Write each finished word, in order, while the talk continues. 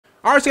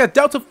Alright, so you got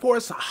Delta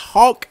Force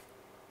Hawk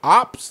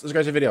Ops. Let's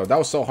go to the video. That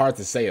was so hard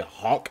to say.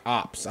 Hawk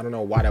Ops. I don't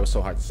know why that was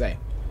so hard to say.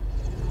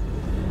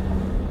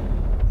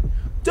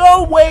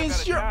 Don't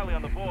waste your...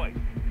 on the boy.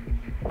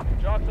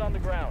 Shots on the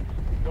ground.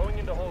 Going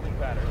into holding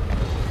pattern.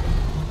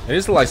 And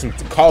this is like some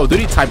Call of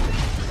Duty type.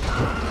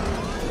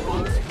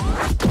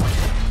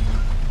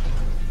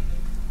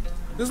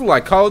 This is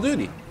like Call of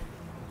Duty.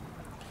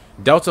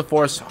 Delta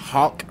Force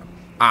Hawk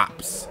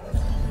Ops.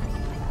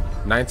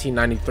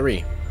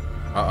 1993.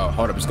 Uh-oh,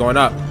 hold up, it's going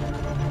up.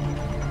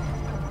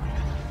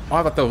 Oh,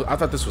 I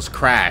thought this was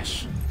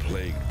Crash.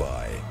 Plagued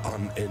by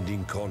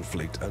unending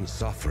conflict and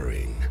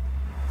suffering,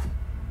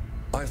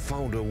 I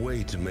found a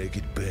way to make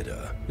it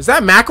better. Is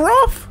that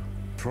Makarov?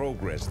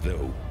 Progress,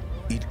 though,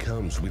 it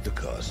comes with a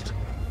cost.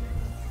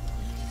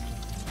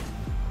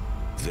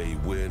 They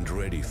weren't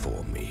ready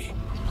for me,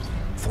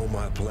 for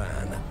my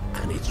plan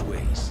and its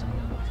ways.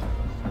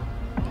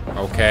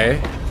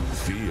 Okay.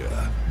 Fear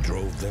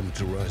drove them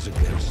to rise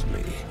against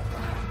me.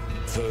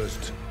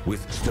 First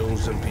with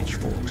stones and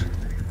pitchforks,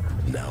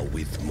 now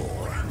with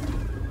more.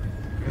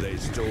 They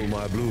stole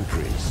my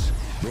blueprints,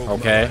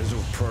 broke my lines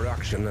of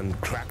production, and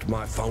cracked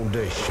my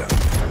foundation.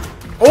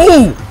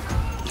 Oh!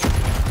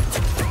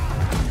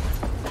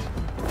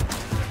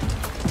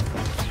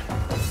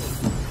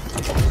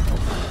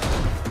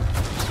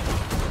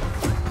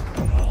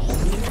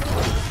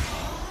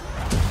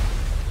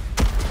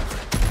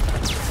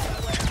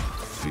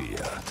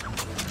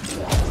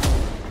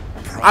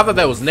 I thought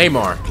that was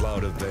Neymar.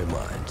 Clouded their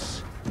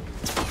minds.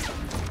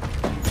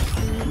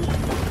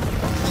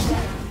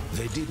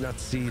 They did not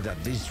see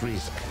that this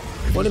risk.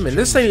 Wait a minute,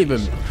 this ain't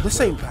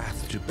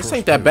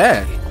that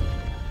bad.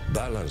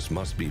 Balance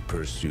must be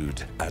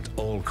pursued at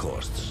all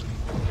costs,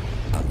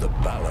 and the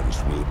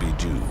balance will be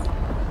due,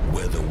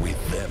 whether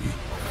with them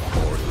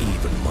or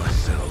even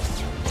myself.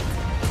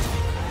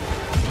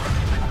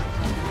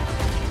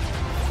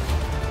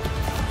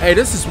 Hey,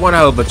 this is one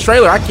hell of a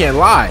trailer. I can't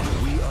lie.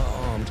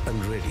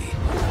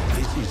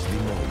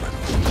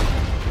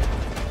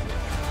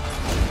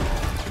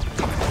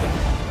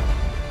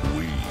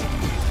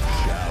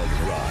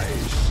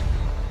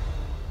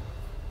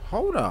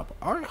 Hold up.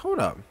 All right, hold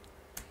up.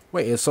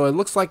 Wait, so it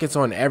looks like it's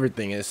on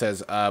everything. It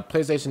says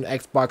PlayStation,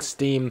 Xbox,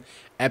 Steam,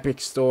 Epic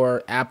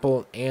Store,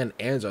 Apple, and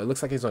Android. It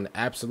looks like it's on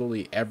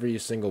absolutely every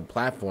single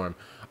platform.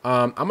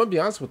 I'm gonna be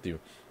honest with you.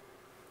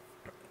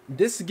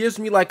 This gives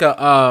me like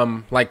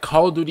a like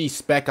Call of Duty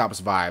Spec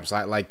Ops vibes.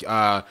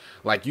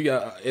 Like you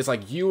got, it's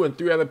like you and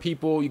 3 other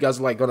people. You guys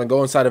are like gonna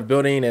go inside a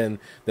building, and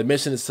the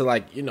mission is to,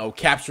 like, you know,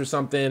 capture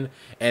something.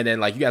 And then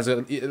like you guys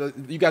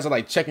are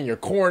like checking your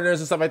corners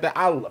and stuff like that.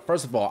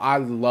 First of all, I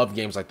love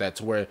games like that,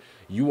 to where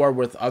you are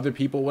with other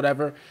people,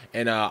 whatever.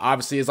 And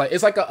obviously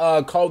it's like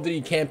a Call of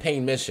Duty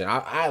campaign mission.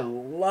 I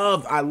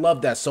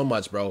love that so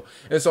much, bro.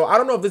 And so I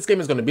don't know if this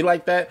game is gonna be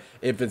like that,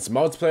 if it's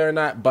multiplayer or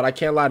not. But I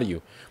can't lie to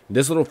you.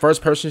 This little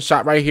first person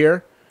shot right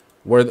here,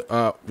 where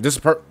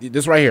this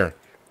right here,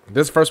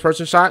 this first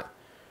person shot,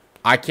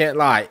 I can't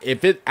lie.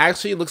 If it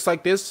actually looks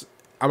like this,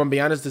 I'm gonna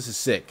be honest, this is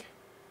sick.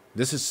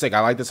 This is sick.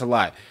 I like this a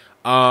lot.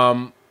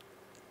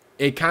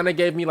 It kind of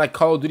gave me like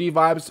Call of Duty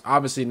vibes.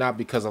 Obviously not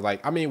because of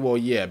like, I mean, well,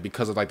 yeah,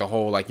 because of like the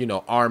whole, like, you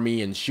know,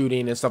 army and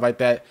shooting and stuff like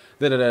that.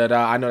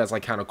 I know that's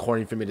like kind of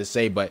corny for me to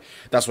say, but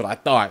that's what I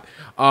thought.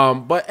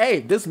 But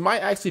hey, this might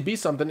actually be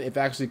something if it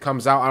actually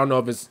comes out. I don't know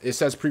if it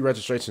says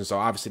pre-registration, so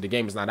obviously the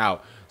game is not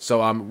out.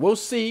 So we'll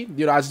see.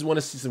 You know, I just want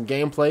to see some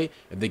gameplay.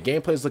 If the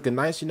gameplay is looking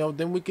nice, you know,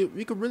 then we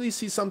could really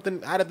see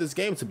something out of this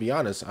game, to be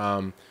honest.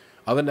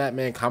 Other than that,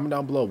 man, comment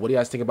down below. What do you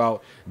guys think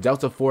about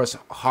Delta Force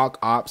Hawk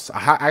Ops?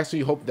 I actually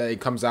hope that it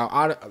comes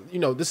out. You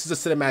know, this is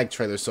a cinematic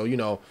trailer, so, you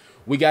know,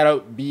 we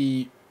gotta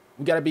be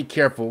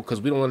careful, because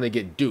we don't want to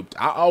get duped.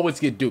 I always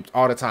get duped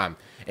all the time.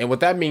 And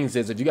what that means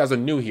is, if you guys are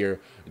new here,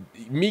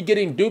 me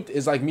getting duped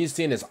is like me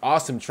seeing this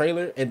awesome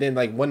trailer, and then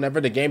like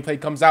whenever the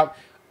gameplay comes out,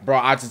 bro,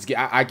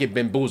 I get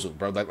bamboozled,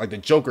 bro. Like the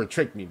Joker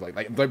tricked me.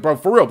 Like bro,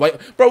 for real.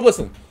 Like, bro,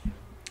 listen.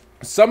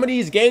 Some of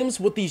these games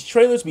with these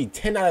trailers be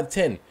 10 out of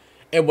 10.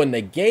 And when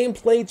the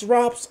gameplay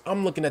drops,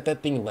 I'm looking at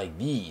that thing like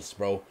these,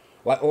 bro.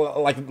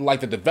 Like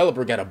the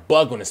developer got a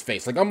bug on his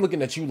face. Like, I'm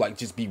looking at you like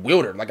just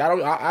bewildered. Like,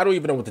 I don't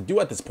even know what to do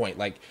at this point.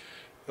 Like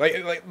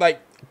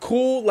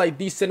cool. Like,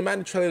 these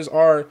cinematic trailers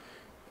are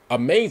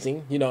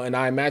amazing, you know, and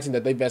I imagine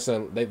that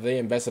they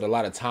invested a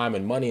lot of time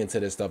and money into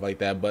this stuff like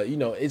that. But, you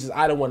know, it's just,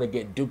 I don't want to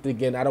get duped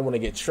again. I don't want to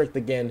get tricked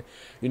again,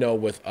 you know,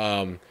 with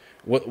the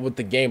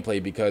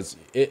gameplay, because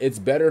it's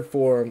better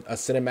for a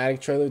cinematic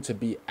trailer to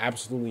be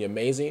absolutely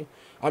amazing.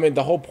 I mean,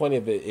 the whole point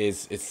of it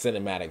is it's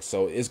cinematic,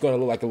 so it's going to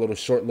look like a little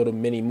short little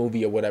mini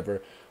movie or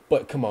whatever.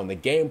 But come on, the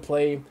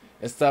gameplay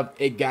and stuff,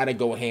 it got to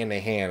go hand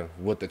in hand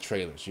with the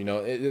trailers, you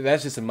know.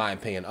 That's just in my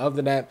opinion. Other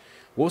than that,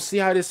 we'll see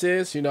how this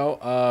is, you know.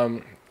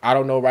 I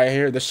don't know right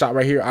here, this shot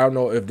right here, I don't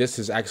know if this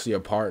is actually a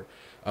part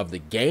of the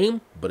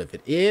game, but if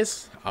it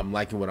is, I'm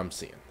liking what I'm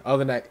seeing. Other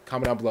than that,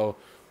 comment down below.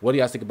 What do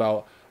you guys think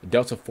about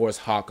Delta Force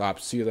Hawk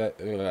Ops? See you guys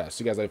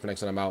later for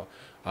next time I'm out.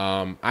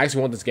 I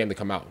actually want this game to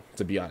come out,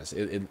 to be honest.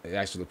 It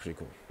actually looks pretty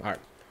cool. All right.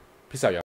 Peace out, y'all.